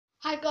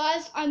Hi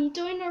guys, I'm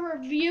doing a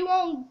review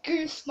on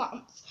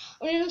Goosebumps.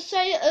 I'm going to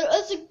say it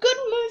was a good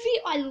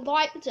movie. I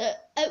liked it.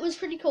 It was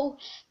pretty cool.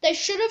 They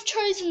should have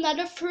chosen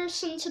another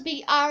person to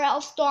be R.L.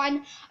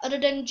 Stine other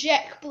than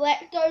Jack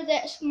Black though.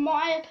 That's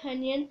my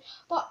opinion.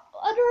 But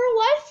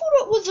overall, I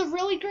thought it was a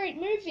really great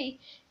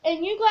movie.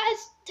 And you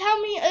guys tell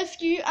me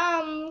if you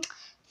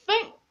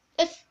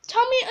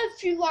tell me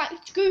if you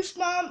liked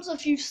Goosebumps,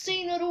 if you've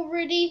seen it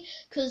already,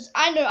 because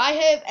I know I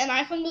have, and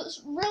I think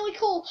it's really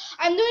cool.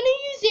 I'm doing a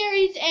new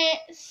series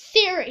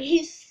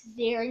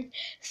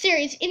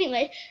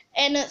anyway,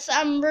 and it's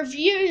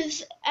reviews.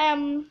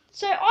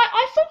 So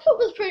I think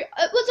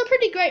it was a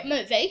pretty great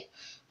movie,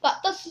 but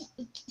this is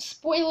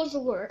spoilers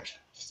alert.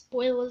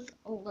 Spoilers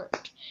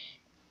alert.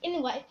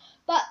 Anyway,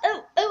 but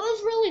it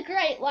was really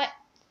great. Like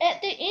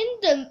at the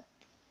end,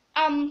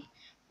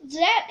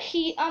 Zach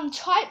he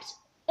typed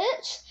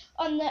it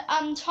on the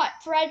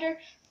typewriter,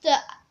 the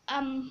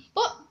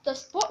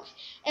this book,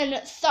 and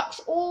it sucks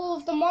all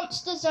of the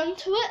monsters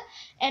into it,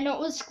 and it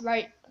was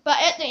great.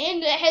 But at the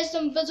end it has the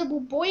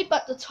invisible boy,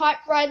 but the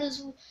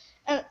typewriter's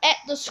at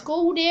the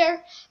school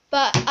there,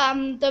 but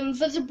the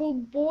invisible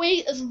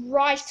boy is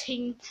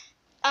writing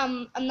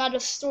another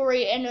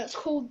story, and it's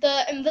called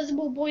The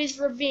Invisible Boy's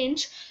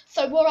Revenge.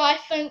 So what I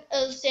think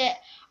is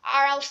that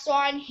R.L.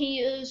 Stine, he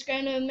is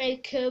going to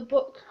make a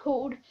book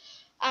called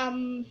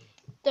The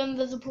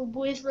Invisible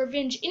Boy's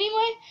Revenge.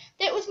 Anyway,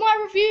 that was my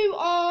review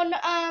on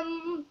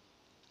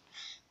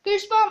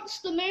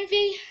Goosebumps, the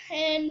movie,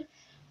 and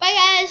bye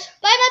guys.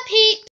 Bye bye Pete.